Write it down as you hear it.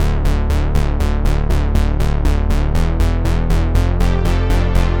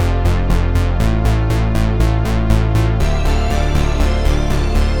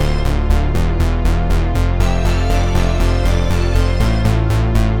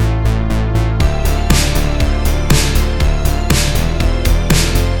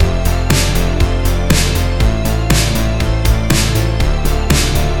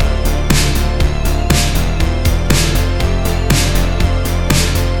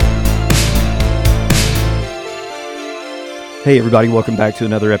Hey everybody, welcome back to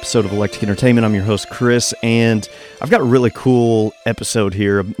another episode of Electric Entertainment. I'm your host Chris, and I've got a really cool episode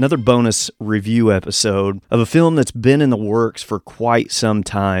here, another bonus review episode of a film that's been in the works for quite some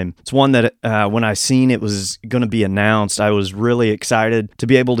time. It's one that when I seen it was going to be announced, I was really excited to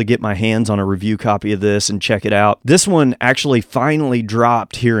be able to get my hands on a review copy of this and check it out. This one actually finally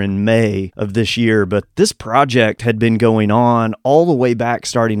dropped here in May of this year, but this project had been going on all the way back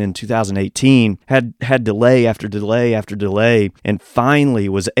starting in 2018, had delay after delay after delay, and finally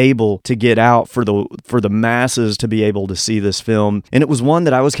was able to get out for the masses to be able to see this film. And it was one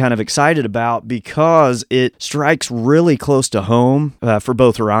that I was kind of excited about because it strikes really close to home for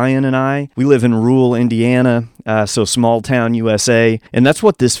both Ryan and I. We live in rural Indiana, so small town USA, and that's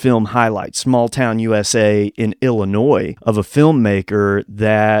what this film highlights, small town USA in Illinois, of a filmmaker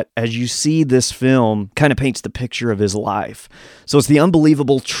that, as you see this film, kind of paints the picture of his life. So it's the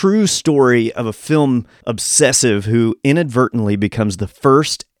unbelievable true story of a film obsessive who inadvertently becomes the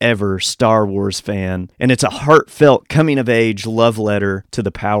first ever Star Wars fan, and it's a heartfelt coming-of-age love letter to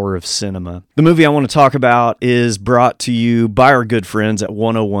the power of cinema. The movie I want to talk about is brought to you by our good friends at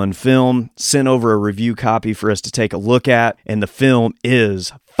 101 Film, sent over a review copy for us to take a look at, and the film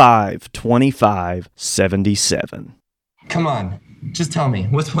is 5/25/77. Come on, just tell me,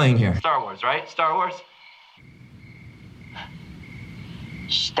 what's playing here? Star Wars, right? Star Wars?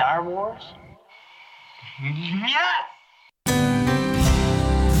 Star Wars? Yes!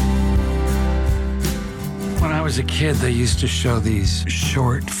 When I was a kid, they used to show these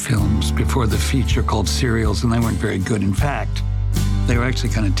short films before the feature called serials, and they weren't very good. In fact, they were actually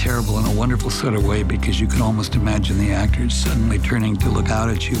kind of terrible in a wonderful sort of way because you could almost imagine the actors suddenly turning to look out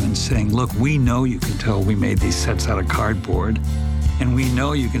at you and saying, look, we know you can tell we made these sets out of cardboard, and we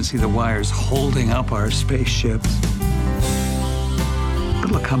know you can see the wires holding up our spaceships. But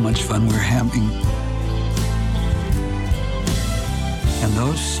look how much fun we're having. And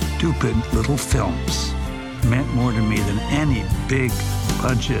those stupid little films meant more to me than any big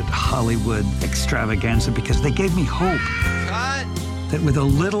budget Hollywood extravaganza because they gave me hope. Cut! That with a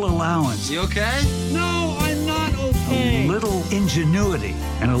little allowance, You okay? No, I'm not okay. a little ingenuity,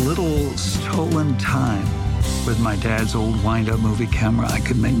 and a little stolen time, with my dad's old wind-up movie camera, I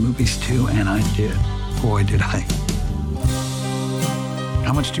could make movies too, and I did. Boy, did I.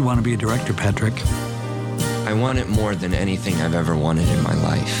 How much do you want to be a director, Patrick? I want it more than anything I've ever wanted in my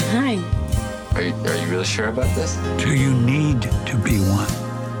life. Hi. Are you really sure about this? Do you need to be one?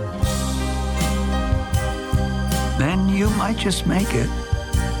 Then you might just make it.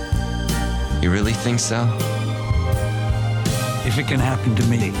 You really think so? If it can happen to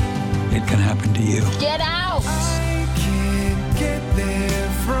me, it can happen to you. Get out! I can't get there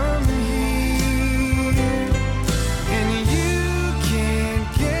from here, and you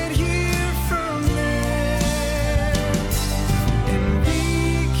can't get here from there, and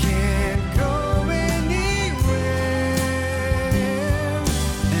we can't go anywhere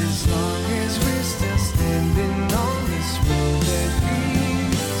as long as we're still standing on this road that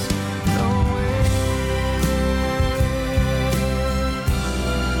leads nowhere.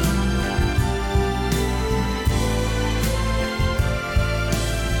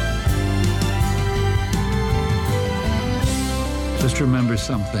 Just remember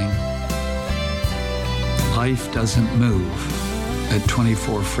something. Life doesn't move at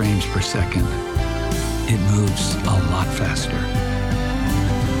 24 frames per second. It moves a lot faster.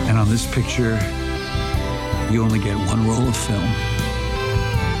 And on this picture, you only get one roll of film.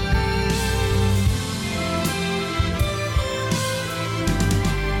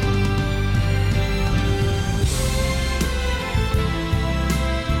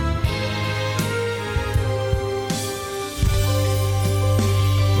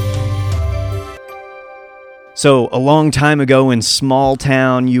 So a long time ago in small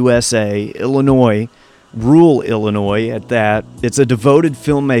town USA, Illinois, rural Illinois at that, it's a devoted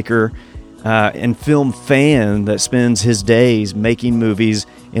filmmaker and film fan that spends his days making movies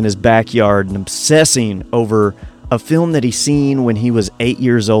in his backyard and obsessing over a film that he seen when he was 8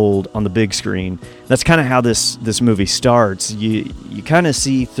 years old on the big screen. That's kind of how this movie starts. You kind of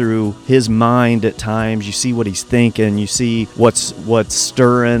see through his mind at times. You see what he's thinking. You see what's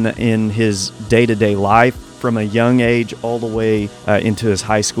stirring in his day-to-day life from a young age all the way into his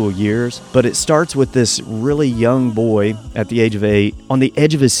high school years. But it starts with this really young boy at the age of 8 on the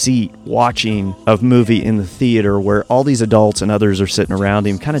edge of his seat watching a movie in the theater where all these adults and others are sitting around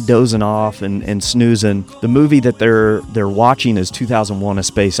him kind of dozing off and snoozing. The movie that they're watching is 2001: A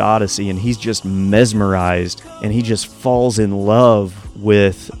Space Odyssey, and he's just mesmerized and he just falls in love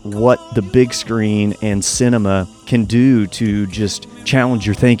with what the big screen and cinema can do to just challenge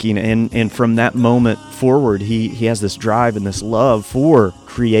your thinking. And from that moment forward, he has this drive and this love for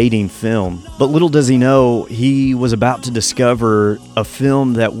creating film. But little does he know, he was about to discover a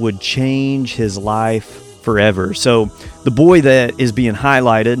film that would change his life forever. So the boy that is being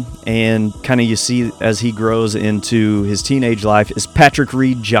highlighted and kind of you see as he grows into his teenage life is Patrick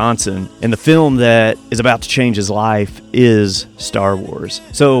Reed Johnson. And the film that is about to change his life is Star Wars.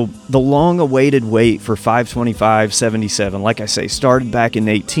 So the long-awaited wait for 525/77, like I say, started back in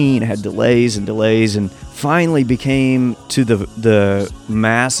 18, had delays and finally became to the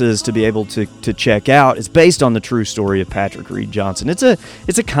masses to be able to check out. It's based on the true story of Patrick Reed Johnson. It's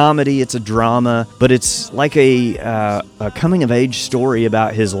a comedy, it's a drama, but it's like a coming-of-age story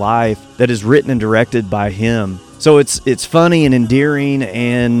about his life that is written and directed by him. So it's funny and endearing,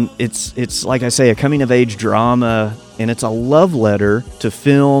 and it's like I say, a coming-of-age drama, and it's a love letter to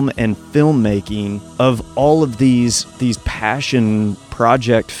film and filmmaking of all of these passion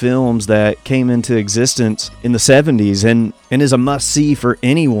project films that came into existence in the 70s and is a must-see for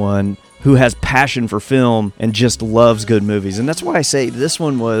anyone who has passion for film and just loves good movies. And that's why I say this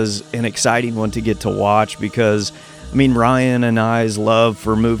one was an exciting one to get to watch, because I mean, Ryan and I's love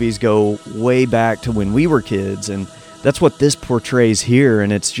for movies go way back to when we were kids, and that's what this portrays here.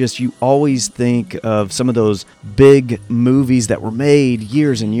 And it's just, you always think of some of those big movies that were made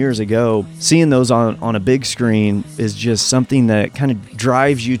years and years ago. Seeing those on a big screen is just something that kind of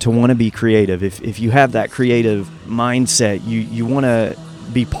drives you to want to be creative. If you have that creative mindset, you want to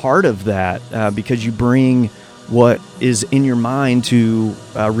be part of that because you bring what is in your mind to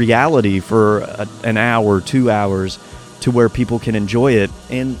reality for an hour, 2 hours, to where people can enjoy it.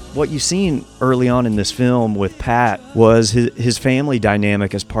 And what you've seen early on in this film with Pat was his family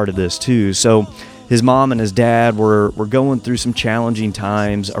dynamic as part of this too. So his mom and his dad were going through some challenging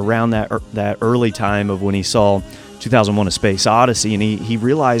times around that early time of when he saw 2001: A Space Odyssey, and he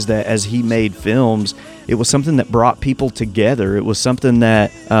realized that as he made films, it was something that brought people together. It was something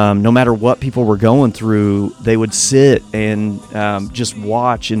that no matter what people were going through, they would sit and just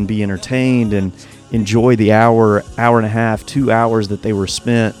watch and be entertained and enjoy the hour and a half, 2 hours that they were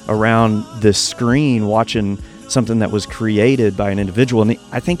spent around this screen watching something that was created by an individual. And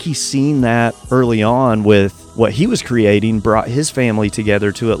I think he's seen that early on with what he was creating, brought his family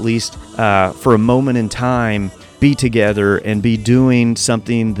together to at least for a moment in time be together and be doing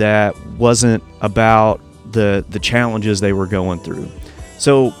something that wasn't about the challenges they were going through.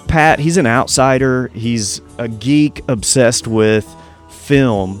 So Pat, he's an outsider. He's a geek obsessed with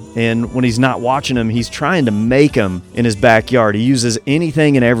film, and when he's not watching them, he's trying to make them in his backyard. He uses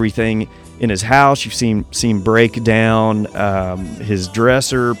anything and everything in his house. You've seen break down his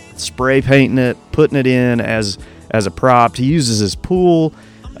dresser, spray painting it, putting it in as a prop. He uses his pool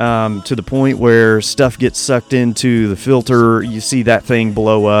to the point where stuff gets sucked into the filter. You see that thing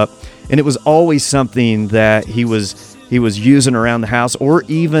blow up, and it was always something that he was using around the house, or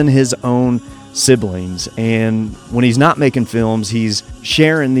even his own siblings. And when he's not making films, he's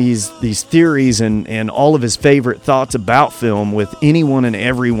sharing these theories and all of his favorite thoughts about film with anyone and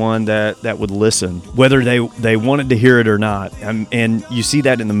everyone that would listen, whether they wanted to hear it or not. And you see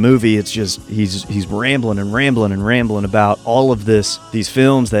that in the movie. It's just he's rambling about all of these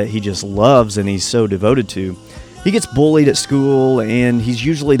films that he just loves and he's so devoted to. He gets bullied at school, and he's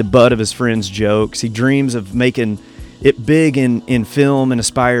usually the butt of his friends' jokes. He dreams of making it big in film and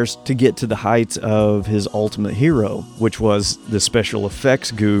aspires to get to the heights of his ultimate hero, which was the special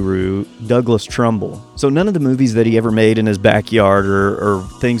effects guru, Douglas Trumbull. So none of the movies that he ever made in his backyard or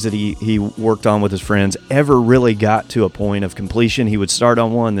things that he worked on with his friends ever really got to a point of completion. He would start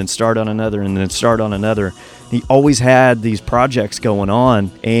on one, then start on another, and then start on another. He always had these projects going on,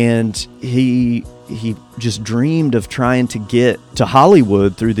 and he just dreamed of trying to get to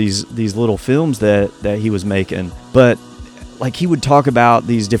Hollywood through these little films that he was making. But like, he would talk about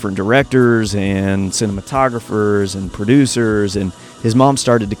these different directors and cinematographers and producers, and his mom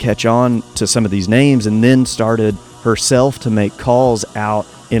started to catch on to some of these names and then started herself to make calls out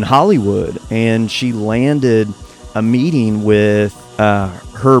in Hollywood. And she landed a meeting with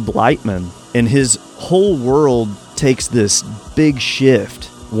Herb Lightman, and his whole world takes this big shift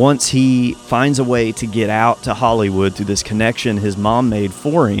once he finds a way to get out to Hollywood through this connection his mom made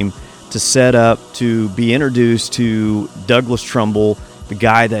for him to set up to be introduced to Douglas Trumbull, the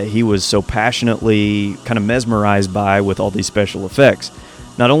guy that he was so passionately kind of mesmerized by with all these special effects.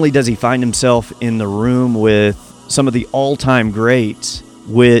 Not only does he find himself in the room with some of the all-time greats,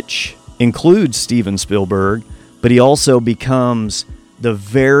 which includes Steven Spielberg, but he also becomes the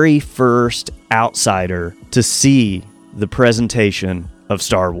very first outsider to see the presentation of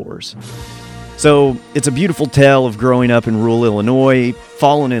Star Wars. So it's a beautiful tale of growing up in rural Illinois,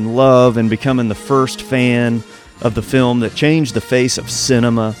 falling in love, and becoming the first fan of the film that changed the face of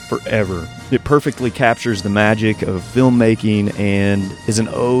cinema forever. It perfectly captures the magic of filmmaking and is an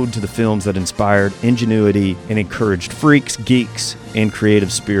ode to the films that inspired ingenuity and encouraged freaks, geeks, and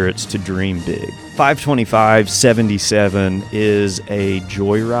creative spirits to dream big. 525/77 is a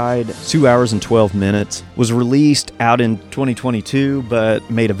joyride, 2 hours and 12 minutes, was released out in 2022 but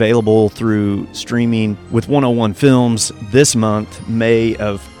made available through streaming with 101 Films this month, May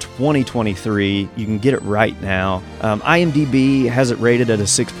of 2023. You can get it right now. IMDb has it rated at a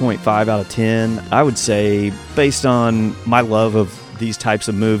 6.5 out of 10. I would say, based on my love of these types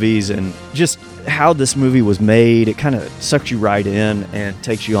of movies and just how this movie was made, it kind of sucks you right in and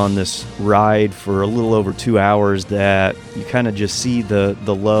takes you on this ride for a little over 2 hours that you kind of just see the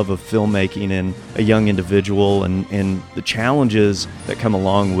love of filmmaking in a young individual and the challenges that come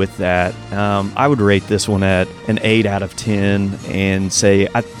along with that. I would rate this one at an 8 out of 10 and say,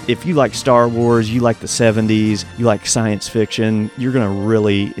 if you like Star Wars, you like the 70s, you like science fiction, you're going to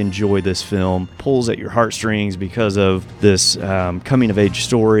really enjoy this film. Pulls at your heartstrings because of this coming-of-age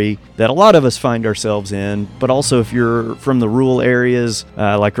story that a lot of us find ourselves in, but also if you're from the rural areas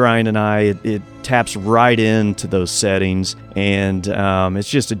like Ryan and I, it taps right into those settings, and it's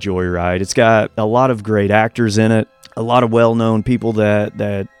just a joyride. It's got a lot of great actors in it, a lot of well-known people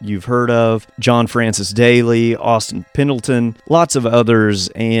that you've heard of. John Francis Daly, Austin Pendleton, lots of others,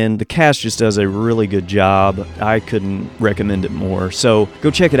 and the cast just does a really good job. I couldn't recommend it more. So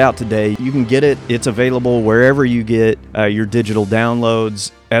go check it out today. You can get it. It's available wherever you get your digital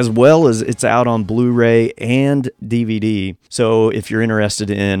downloads, as well as it's out on Blu-ray and DVD. So if you're interested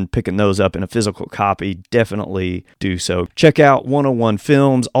in picking those up in a physical copy, definitely do so. Check out 101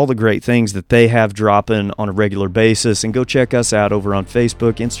 Films, all the great things that they have dropping on a regular basis, and go check us out over on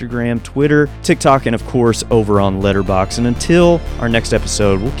Facebook, Instagram, Twitter, TikTok, and of course over on Letterboxd. And until our next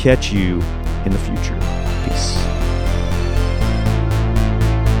episode, we'll catch you in the future. Peace.